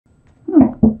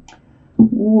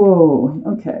Whoa,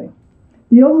 okay.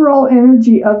 The overall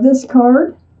energy of this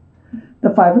card, the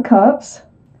Five of Cups.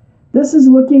 This is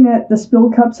looking at the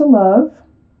spilled cups of love,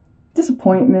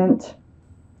 disappointment,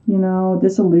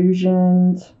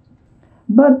 disillusioned.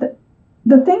 But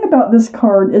the thing about this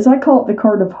card is I call it the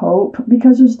card of hope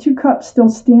because there's two cups still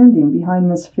standing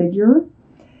behind this figure.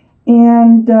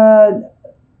 And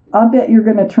I bet you're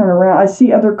going to turn around. I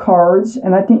see other cards,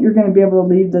 and I think you're going to be able to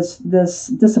leave this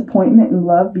disappointment and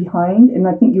love behind. And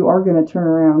I think you are going to turn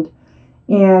around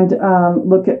and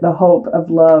look at the hope of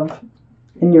love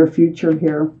in your future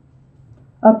here.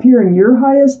 Up here in your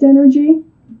highest energy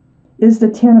is the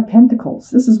Ten of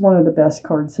Pentacles. This is one of the best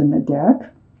cards in the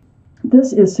deck.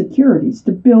 This is security,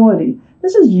 stability.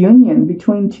 This is union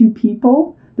between two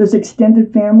people. There's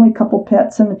extended family, a couple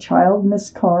pets, and a child in this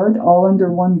card, all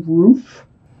under one roof.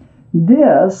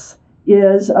 This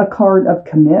is a card of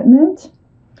commitment.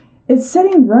 It's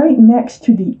sitting right next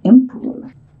to the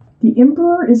Emperor. The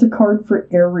Emperor is a card for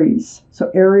Aries. So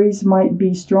Aries might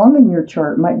be strong in your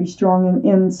chart, might be strong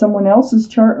in someone else's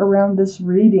chart around this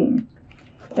reading.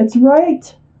 It's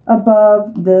right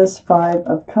above this Five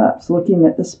of Cups, looking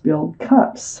at the spilled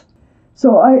cups.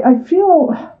 So I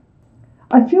feel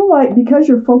like because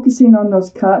you're focusing on those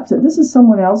cups, that this is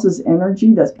someone else's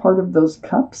energy that's part of those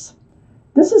cups.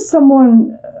 This is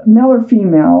someone, male or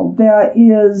female, that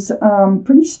is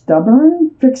pretty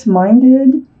stubborn,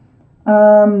 fixed-minded,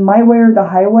 my way or the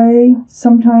highway.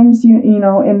 Sometimes,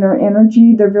 in their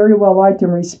energy, they're very well liked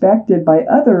and respected by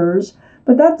others.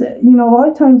 But that's, a lot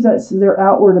of times that's their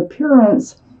outward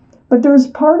appearance. But there's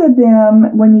part of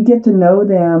them, when you get to know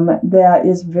them, that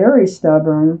is very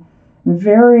stubborn,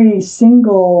 very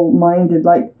single-minded,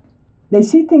 like they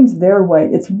see things their way.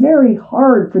 It's very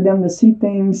hard for them to see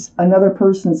things from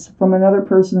another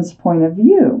person's point of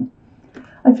view.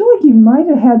 I feel like you might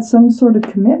have had some sort of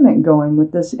commitment going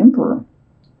with this Emperor,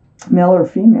 male or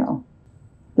female.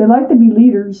 They like to be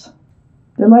leaders.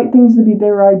 They like things to be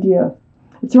their idea.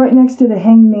 It's right next to the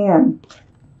Hanged Man,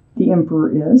 the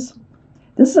Emperor is.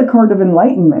 This is a card of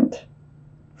enlightenment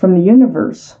from the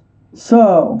universe.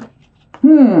 So,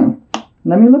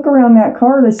 let me look around that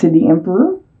card. I see the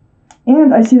Emperor,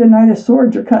 and I see the Knight of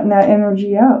Swords. You're cutting that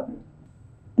energy out.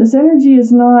 This energy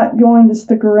is not going to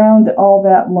stick around all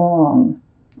that long.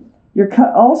 You're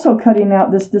also cutting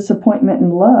out this disappointment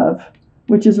in love,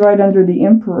 which is right under the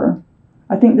Emperor.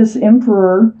 I think this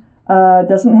Emperor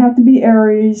doesn't have to be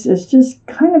Aries. It's just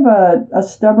kind of a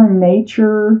stubborn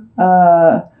nature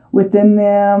within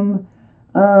them.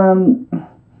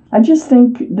 I just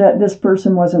think that this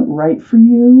person wasn't right for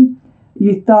you.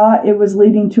 You thought it was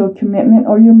leading to a commitment,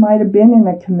 or you might have been in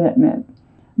a commitment,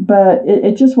 but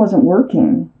it just wasn't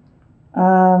working.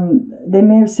 They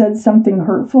may have said something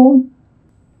hurtful,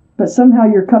 but somehow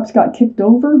your cups got kicked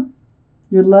over.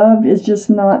 Your love is just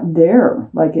not there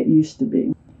like it used to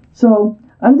be. So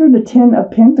under the Ten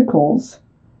of Pentacles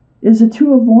is a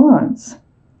Two of Wands.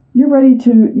 You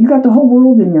got the whole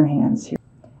world in your hands here.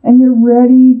 And you're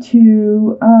ready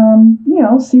to,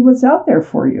 see what's out there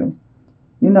for you.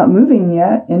 You're not moving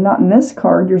yet, and not in this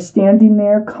card. You're standing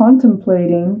there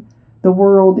contemplating the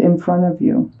world in front of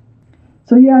you.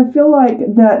 So yeah, I feel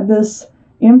like that this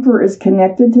Emperor is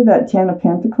connected to that Ten of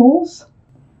Pentacles,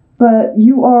 but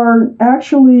you are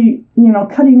actually,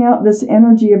 cutting out this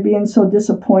energy of being so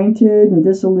disappointed and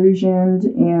disillusioned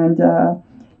and,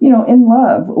 in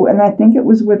love. And I think it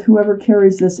was with whoever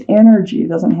carries this energy. It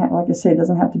doesn't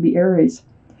have to be Aries.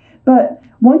 But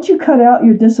once you cut out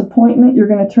your disappointment, you're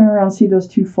going to turn around and see those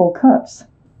two full cups.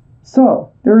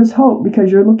 So there is hope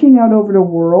because you're looking out over the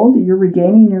world. You're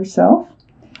regaining yourself.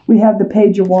 We have the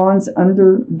Page of Wands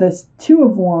under this Two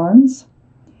of Wands.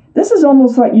 This is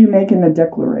almost like you making a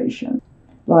declaration.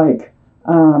 Like,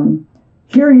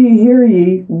 hear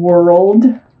ye, world.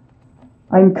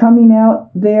 I'm coming out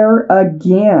there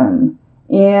again,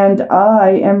 and I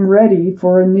am ready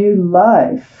for a new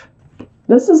life.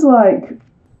 This is like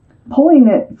pulling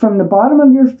it from the bottom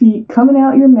of your feet, coming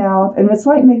out your mouth, and it's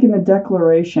like making a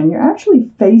declaration. You're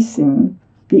actually facing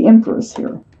the Empress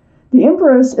here. The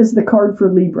Empress is the card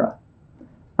for Libra.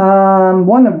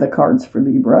 One of the cards for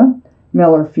Libra,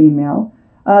 male or female.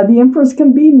 The Empress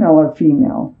can be male or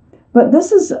female. But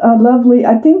this is lovely.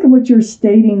 I think what you're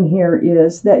stating here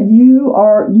is that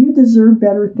you deserve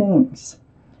better things.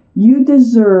 You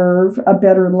deserve a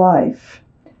better life.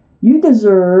 You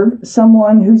deserve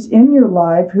someone who's in your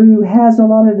life who has a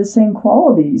lot of the same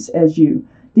qualities as you.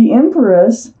 The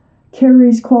Empress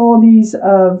carries qualities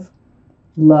of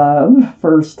love,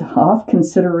 first off,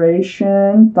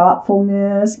 consideration,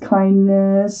 thoughtfulness,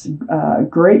 kindness,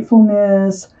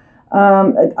 gratefulness.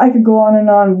 I could go on and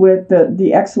on with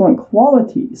the excellent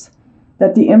qualities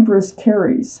that the Empress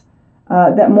carries,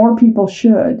 that more people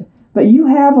should. But you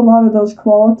have a lot of those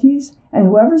qualities, and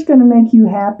whoever's going to make you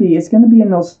happy is going to be in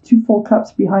those 2 full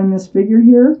cups behind this figure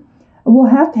here. Will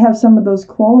have to have some of those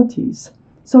qualities.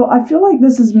 So I feel like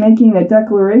this is making a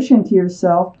declaration to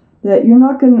yourself that you're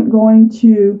not going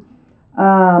to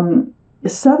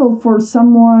settle for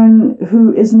someone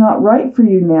who is not right for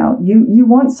you now. You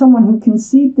want someone who can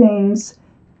see things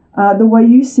the way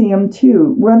you see them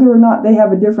too. Whether or not they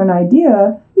have a different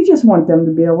idea, you just want them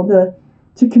to be able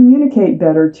to communicate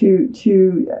better, it's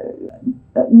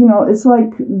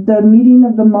like the meeting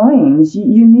of the minds.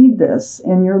 You need this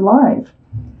in your life.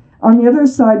 On the other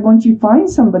side, once you find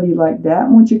somebody like that,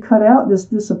 once you cut out this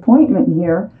disappointment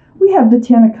here, we have the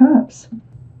 10 of Cups.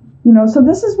 So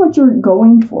this is what you're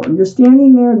going for. You're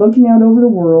standing there looking out over the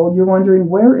world. You're wondering,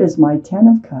 where is my 10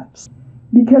 of Cups?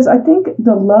 Because I think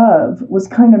the love was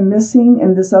kind of missing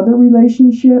in this other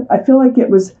relationship. I feel like it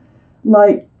was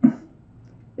like,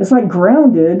 it's like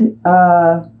grounded.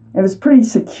 It was pretty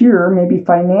secure, maybe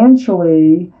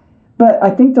financially, but I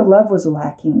think the love was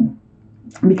lacking.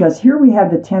 Because here we have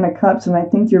the 10 of Cups, and I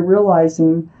think you're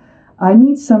realizing, I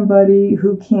need somebody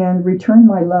who can return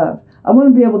my love. I want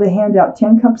to be able to hand out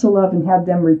 10 cups of love and have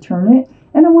them return it.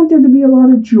 And I want there to be a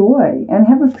lot of joy and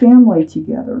have a family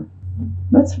together.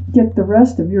 Let's get the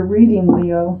rest of your reading,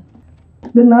 Leo.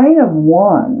 The 9 of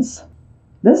Wands.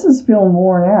 This is feeling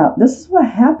worn out. This is what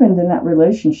happened in that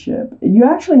relationship. You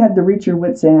actually had to reach your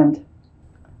wit's end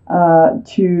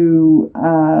to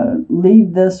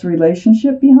leave this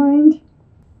relationship behind,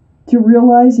 to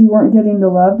realize you weren't getting the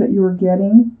love that you were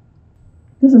getting.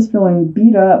 This is feeling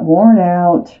beat up, worn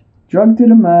out, drugged through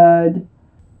the mud.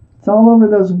 It's all over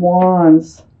those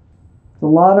wands. There's a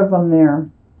lot of them there.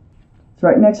 It's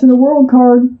right next to the World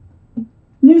card.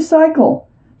 New cycle.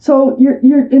 So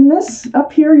you're in this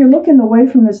up here, you're looking away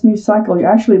from this new cycle.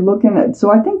 You're actually looking at,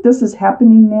 so I think this is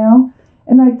happening now.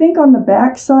 And I think on the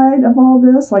back side of all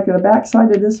this, like the back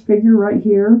side of this figure right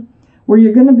here, where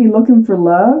you're going to be looking for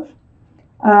love,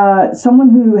 someone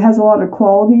who has a lot of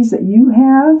qualities that you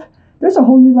have, there's a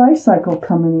whole new life cycle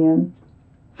coming in.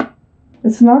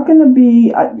 It's not going to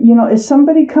be, if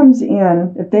somebody comes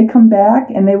in, if they come back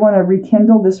and they want to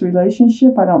rekindle this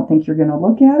relationship, I don't think you're going to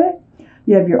look at it.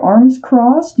 You have your arms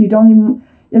crossed. You don't even,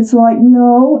 it's like,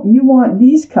 no, you want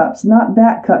these cups, not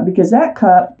that cup, because that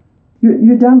cup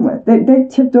you're done with. They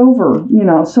tipped over,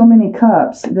 so many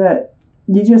cups that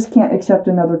you just can't accept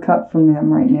another cup from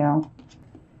them right now.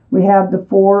 We have the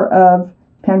 4 of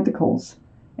Pentacles.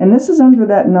 And this is under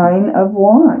that 9 of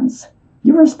Wands.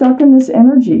 You were stuck in this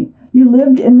energy. You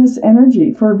lived in this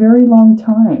energy for a very long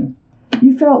time.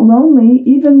 You felt lonely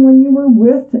even when you were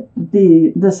with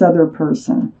this other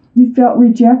person. You felt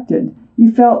rejected.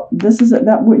 You felt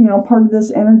part of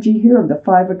this energy here of the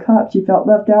 5 of Cups. You felt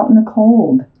left out in the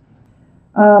cold.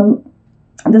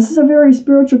 This is a very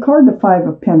spiritual card, the 5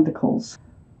 of Pentacles.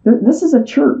 This is a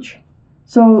church.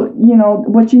 So,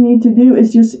 what you need to do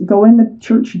is just go in the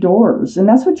church doors. And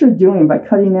that's what you're doing by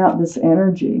cutting out this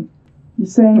energy. You're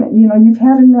saying, you've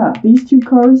had enough. These 2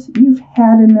 cards, you've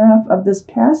had enough of this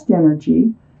past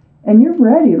energy. And you're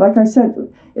ready. Like I said,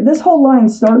 this whole line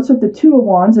starts with the 2 of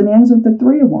Wands and ends with the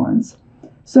 3 of Wands.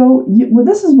 So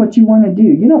this is what you want to do.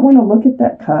 You don't want to look at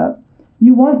that cup.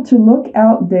 You want to look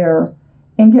out there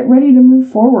and get ready to move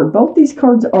forward. Both these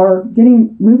cards are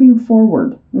moving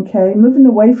forward, okay? Moving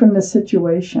away from this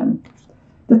situation.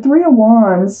 The 3 of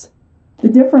Wands, the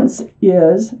difference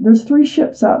is there's 3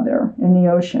 ships out there in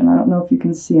the ocean. I don't know if you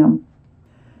can see them.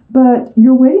 But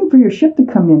you're waiting for your ship to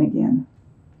come in again.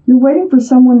 You're waiting for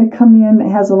someone to come in that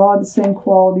has a lot of the same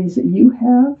qualities that you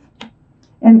have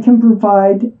and can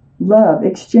provide love,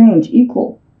 exchange,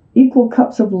 equal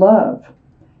cups of love.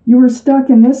 You were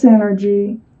stuck in this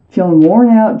energy, feeling worn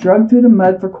out, drugged through the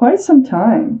mud for quite some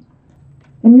time.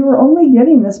 And you were only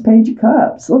getting this Page of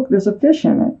Cups. Look, there's a fish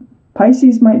in it.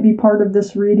 Pisces might be part of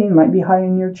this reading, might be high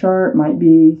in your chart, might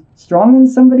be strong in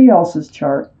somebody else's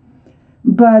chart.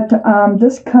 But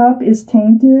this cup is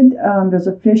tainted. There's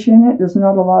a fish in it. There's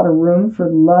not a lot of room for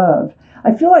love.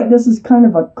 I feel like this is kind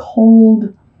of a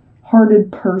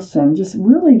cold-hearted person, just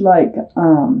really like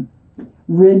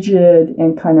rigid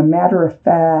and kind of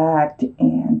matter-of-fact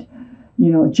and,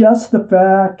 just the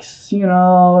facts, and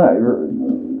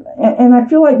I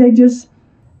feel like they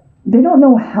don't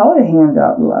know how to hand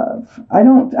out love. I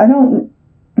don't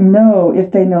know if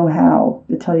they know how,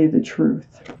 to tell you the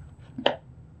truth.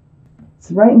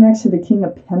 It's right next to the King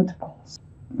of Pentacles.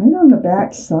 Right on the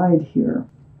back side here.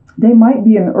 They might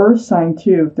be an earth sign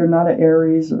too, if they're not an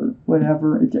Aries or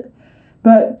whatever.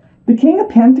 But the King of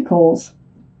Pentacles,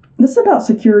 this is about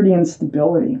security and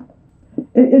stability.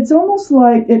 It's almost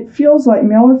like, it feels like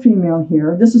male or female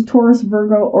here. This is Taurus,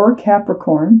 Virgo, or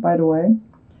Capricorn, by the way.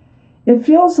 It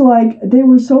feels like they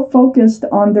were so focused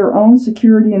on their own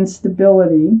security and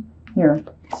stability. Here,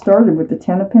 started with the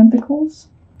Ten of Pentacles.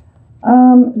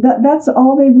 That's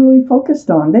all they really focused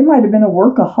on. They might have been a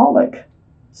workaholic,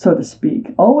 so to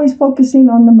speak. Always focusing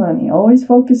on the money, always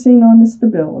focusing on the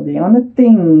stability, on the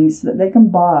things that they can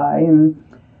buy. And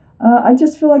I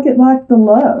just feel like it lacked the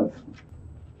love.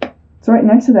 It's right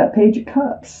next to that Page of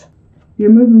Cups.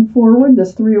 You're moving forward,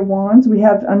 this Three of Wands. We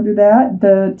have under that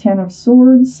the Ten of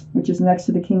Swords, which is next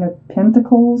to the King of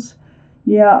Pentacles.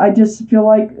 Yeah, I just feel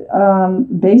like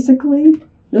basically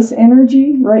this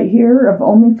energy right here of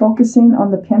only focusing on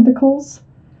the Pentacles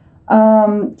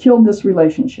killed this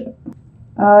relationship.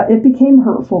 It became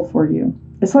hurtful for you.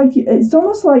 It's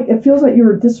almost like it feels like you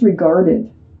were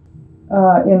disregarded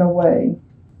in a way.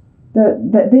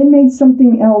 That they made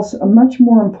something else much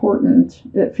more important,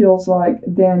 it feels like,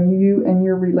 than you and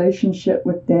your relationship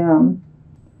with them.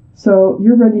 So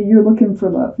you're looking for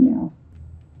love now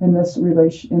in this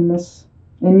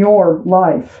in your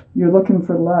life. You're looking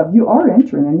for love. You are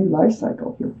entering a new life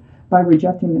cycle here by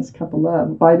rejecting this cup of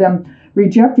love, by them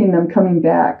rejecting them, coming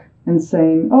back and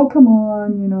saying, oh, come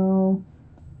on,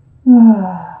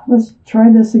 let's try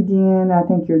this again. I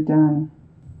think you're done.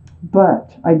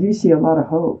 But I do see a lot of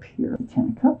hope here. The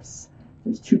Ten of Cups.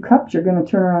 There's 2 cups. You're going to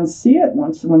turn around and see it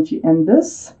once you end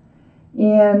this.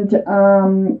 And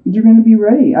you're going to be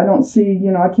ready. I don't see,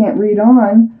 I can't read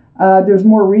on. There's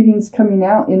more readings coming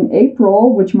out in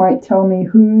April, which might tell me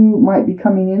who might be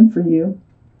coming in for you.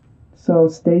 So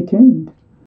stay tuned.